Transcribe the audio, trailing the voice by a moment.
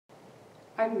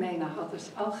I'm Mijna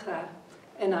Hadders-Algral,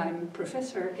 and I'm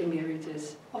Professor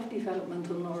Emeritus of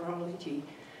Developmental Neurology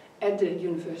at the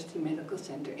University Medical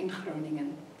Center in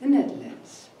Groningen, the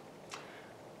Netherlands.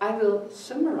 I will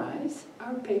summarize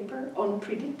our paper on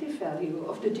predictive value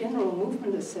of the general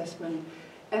movement assessment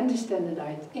and the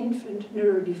standardized infant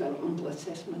neurodevelopmental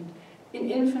assessment in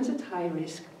infants at high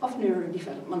risk of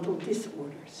neurodevelopmental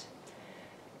disorders.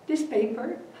 This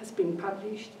paper has been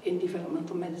published in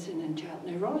Developmental Medicine and Child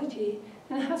Neurology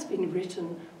and has been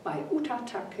written by Uta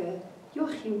Takke,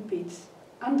 Joachim Pietz,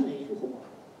 André Roep,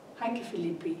 Heike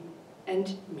Filippi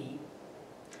and me.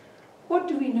 What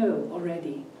do we know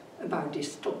already about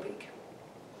this topic?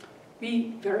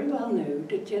 We very well know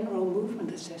that general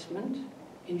movement assessment,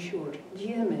 in short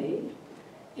GMA,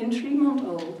 in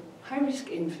 3-month-old high-risk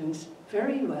infants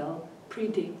very well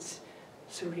predicts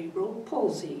cerebral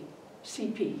palsy,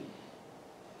 CP.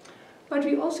 But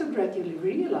we also gradually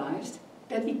realized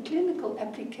that the clinical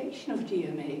application of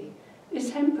GMA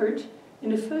is hampered in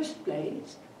the first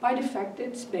place by the fact that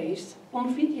it's based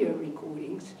on video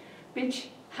recordings, which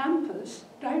hampers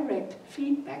direct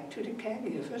feedback to the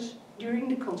caregivers during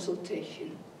the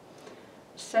consultation.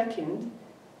 Second,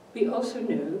 we also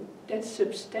know that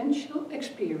substantial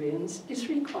experience is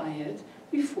required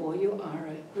before you are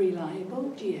a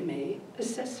reliable GMA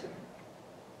assessor.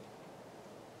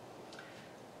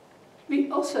 We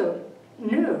also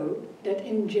know that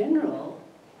in general,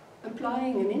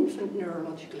 applying an infant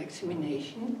neurological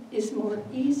examination is more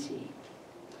easy.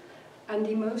 And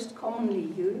the most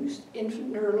commonly used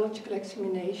infant neurological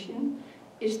examination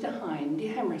is the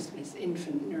Hammersmith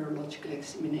infant neurological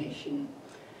examination.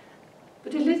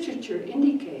 But the literature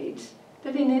indicates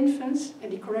that in infants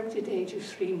at the corrected age of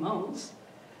 3 months,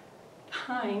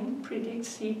 Hein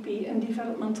predicts CP and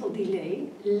developmental delay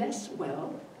less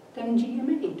well than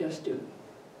GMA does do.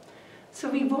 So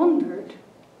we wondered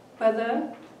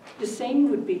whether the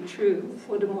same would be true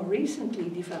for the more recently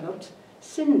developed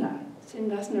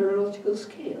Cinda's neurological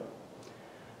scale,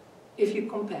 if you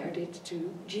compared it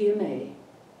to GMA.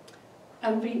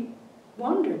 And we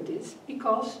wondered this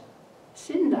because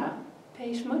Cinda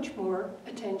pays much more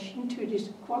attention to this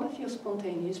quality of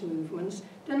spontaneous movements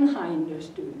than Hein does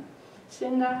do.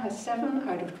 Cinda has 7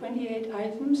 out of 28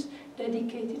 items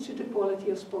dedicated to the quality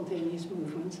of spontaneous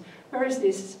movements, whereas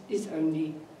this is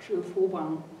only true for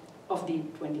 1 of the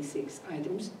 26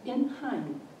 items in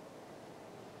Hein.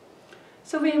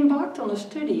 So we embarked on a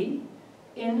study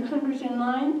in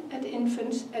 109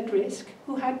 infants at risk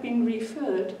who had been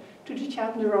referred to the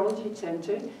Child Neurology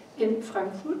Center in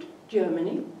Frankfurt,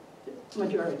 Germany, the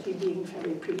majority being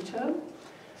very preterm.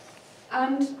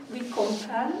 And we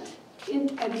compared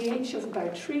at the age of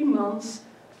about 3 months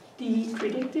the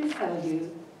predictive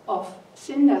value of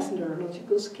Cinda's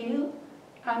neurological scale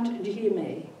and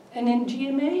GMA. And in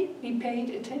GMA we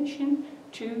paid attention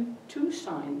to 2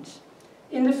 signs.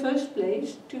 In the first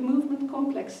place, to movement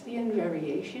complexity and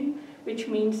variation, which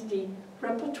means the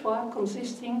repertoire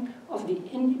consisting of the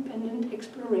independent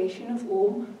exploration of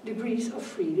all degrees of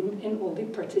freedom in all the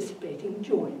participating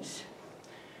joints.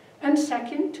 And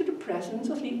second, to the presence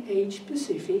of the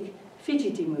age-specific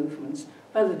fidgety movements,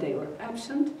 whether they were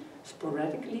absent,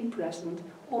 sporadically present,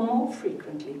 or more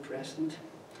frequently present.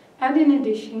 And in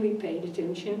addition, we paid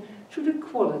attention to the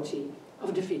quality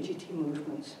of the fidgety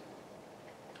movements.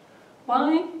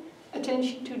 Why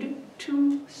attention to the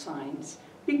 2 signs?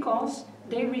 Because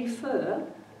they refer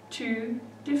to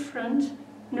different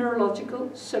neurological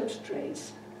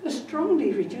substrates. A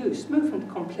strongly reduced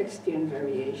movement complexity and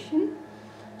variation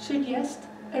suggests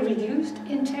a reduced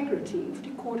integrity of the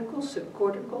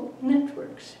cortical-subcortical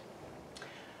networks.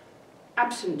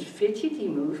 Absent fidgety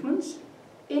movements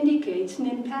indicates an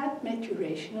impaired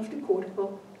maturation of the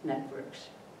cortical networks.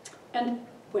 And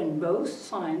when both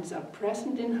signs are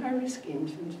present in high-risk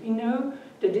infants, we know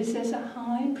that this has a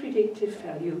high predictive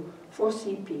value for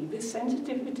CP with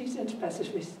sensitivities and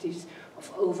specificities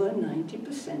of over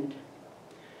 90%.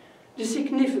 The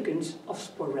significance of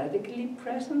sporadically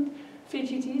present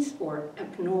fidgeties or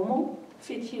abnormal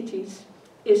fidgeties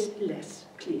is less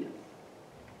clear.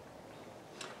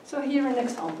 So here an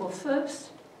example.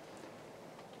 First,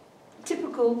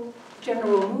 typical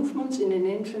general movements in an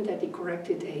infant at the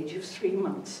corrected age of 3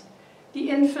 months. The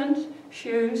infant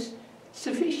shows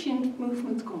sufficient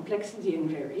movement complexity and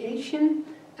variation,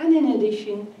 and in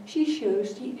addition she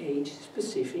shows the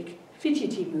age-specific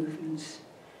fidgety movements.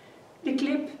 The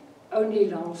clip only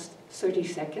lasts 30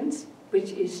 seconds,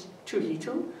 which is too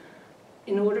little.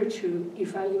 In order to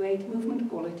evaluate movement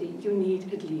quality, you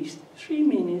need at least 3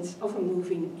 minutes of a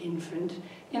moving infant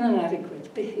in an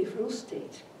adequate behavioral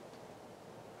state.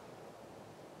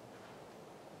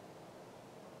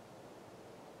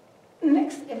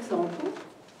 next example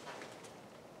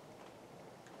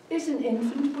is an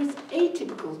infant with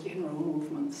atypical general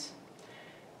movements.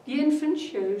 The infant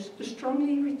shows a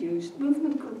strongly reduced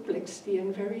movement complexity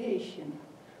and variation,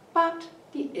 but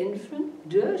the infant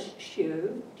does show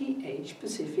the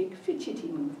age-specific fidgety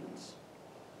movements.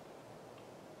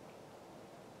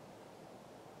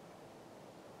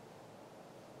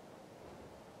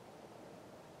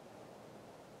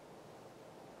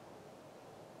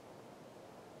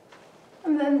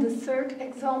 And then the third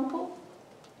example,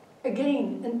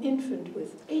 again an infant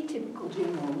with atypical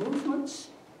general movements.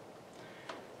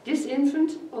 This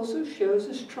infant also shows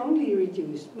a strongly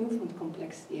reduced movement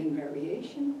complexity and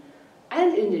variation,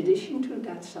 and in addition to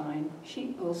that sign,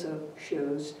 she also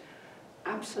shows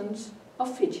absence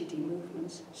of fidgety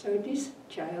movements. So this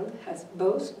child has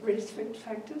both risk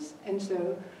factors, and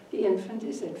so the infant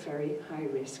is at very high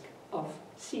risk of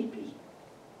CP.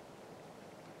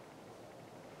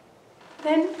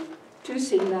 Then to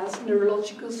Cinda's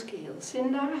neurological scale.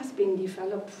 Cinda has been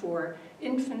developed for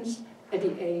infants at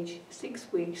the age 6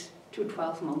 weeks to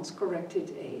 12 months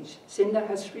corrected age. Cinda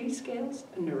has 3 scales: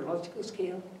 a neurological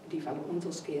scale, a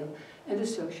developmental scale, and a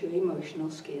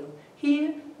socio-emotional scale.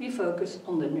 Here we focus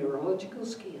on the neurological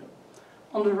scale.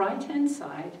 On the right-hand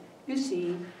side you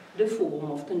see the form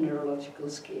of the neurological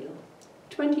scale.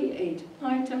 28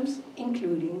 items,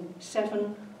 including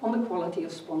 7 on the quality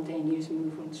of spontaneous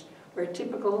movements, where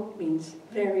typical means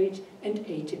varied and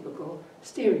atypical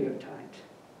stereotyped.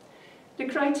 The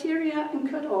criteria and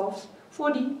cutoffs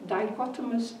for the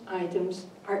dichotomous items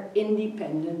are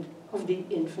independent of the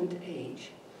infant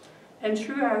age. And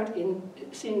throughout in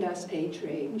Cinda's age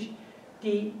range,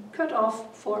 the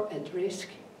cutoff for at risk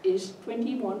is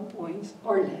 21 points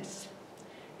or less.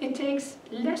 It takes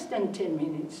less than 10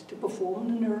 minutes to perform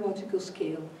the neurological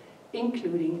scale,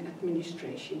 including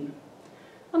administration.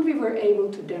 And we were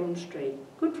able to demonstrate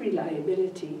good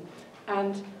reliability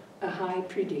and a high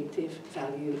predictive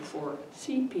value for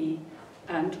CP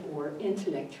and or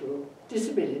intellectual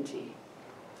disability.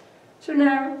 So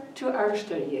now to our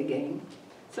study again.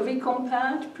 So we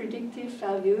compared predictive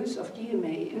values of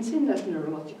DMA in Cinda's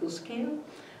neurological scale,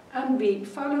 and we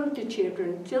followed the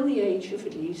children till the age of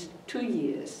at least 2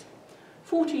 years.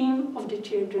 14 of the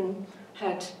children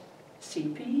had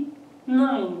CP,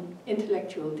 9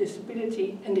 intellectual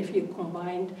disability, and if you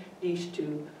combined these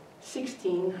two,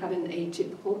 16 had an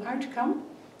atypical outcome,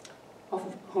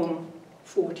 of whom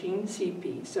 14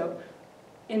 CP. So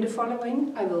in the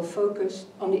following I will focus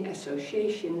on the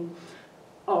association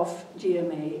of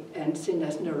GMA and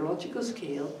Cinda's neurological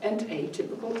scale and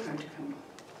atypical outcome.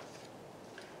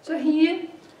 So here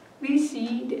we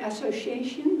see the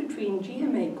association between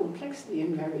GMA complexity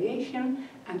and variation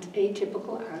and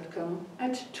atypical outcome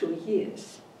at 2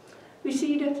 years. We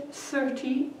see that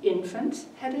 30 infants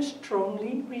had a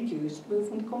strongly reduced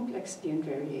movement complexity and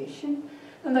variation,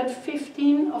 and that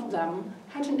 15 of them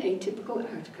had an atypical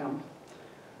outcome.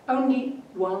 Only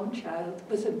 1 child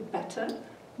with a better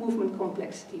movement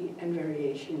complexity and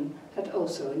variation had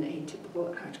also an atypical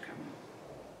outcome.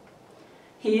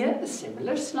 Here, a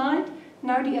similar slide,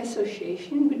 now the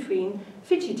association between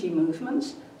fidgety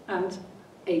movements and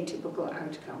atypical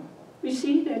outcome. We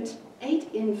see that 8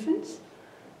 infants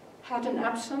had an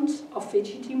absence of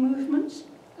fidgety movements,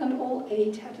 and all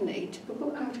 8 had an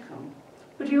atypical outcome.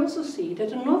 But we also see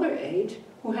that another 8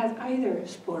 who had either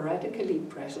sporadically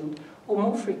present or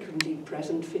more frequently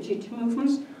present fidgety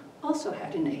movements also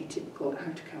had an atypical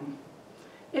outcome.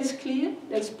 It's clear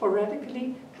that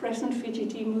sporadically present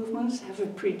fidgety movements have a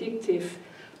predictive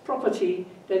property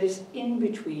that is in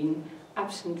between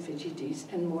absent fidgeties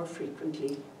and more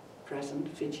frequently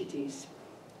present fidgeties.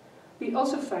 We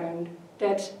also found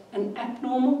that an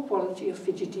abnormal quality of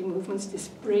fidgety movements, this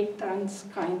breakdowns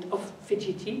kind of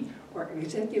fidgety or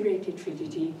exaggerated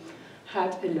fidgety,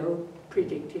 had a low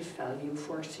predictive value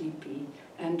for CP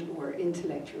and or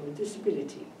intellectual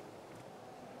disability.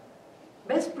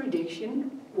 Best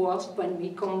prediction was when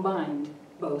we combined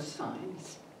both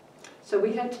signs. So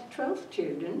we had 12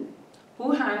 children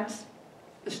who had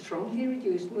a strongly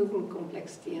reduced movement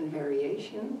complexity and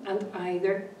variation and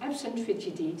either absent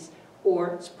fidgeties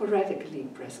or sporadically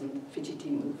present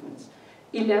fidgety movements.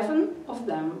 11 of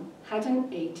them had an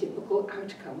atypical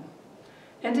outcome.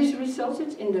 And this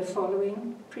resulted in the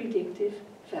following predictive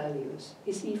values.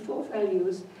 You see 4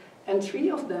 values, and 3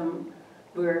 of them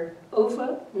were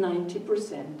over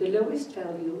 90%. The lowest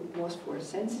value was for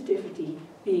sensitivity,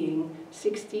 being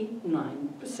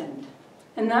 69%.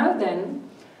 And now then,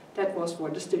 that was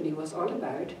what the study was all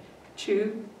about,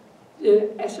 to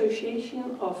the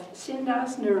association of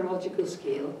Cinda's neurological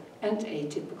scale and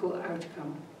atypical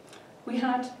outcome. we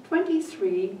had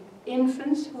 23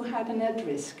 infants who had an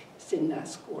at-risk SINDA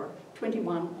score,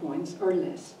 21 points or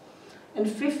less, and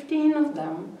 15 of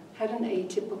them had an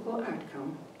atypical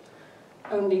outcome.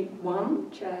 Only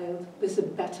one child with a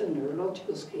better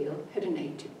neurological scale had an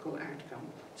atypical outcome.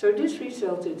 So this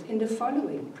resulted in the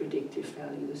following predictive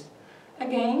values.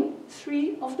 Again,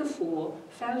 3 of the 4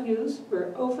 values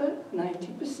were over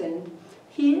 90%.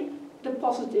 Here, the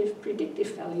positive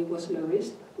predictive value was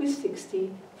lowest with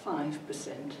 65%.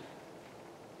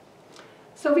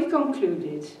 So we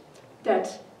concluded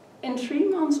that in 3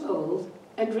 months old,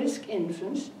 at-risk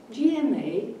infants,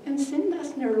 GMA and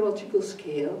SINDA's neurological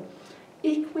scale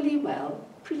equally well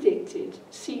predicted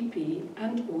CP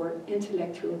and/or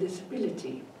intellectual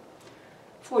disability.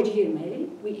 For GMA,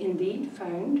 we indeed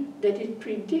found that it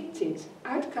predicted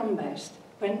outcome best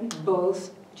when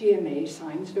both GMA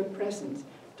signs were present.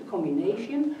 The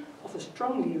combination of a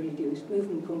strongly reduced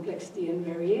movement complexity and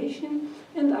variation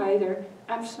and either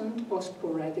absent or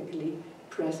sporadically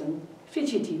present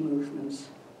fidgety movements.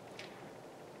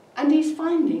 And these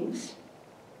findings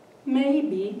may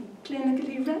be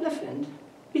clinically relevant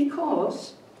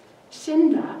because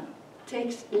SINDA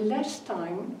takes less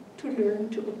time to learn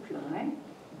to apply,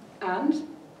 and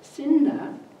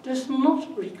SINDA does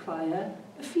not require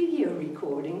a video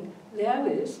recording,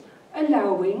 therewith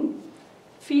allowing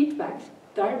feedback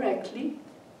directly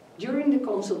during the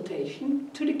consultation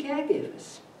to the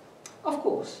caregivers. Of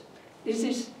course, this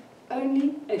is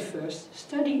only a first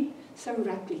study, so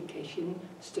replication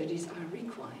studies are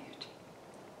required.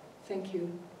 Thank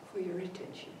you for your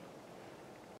attention.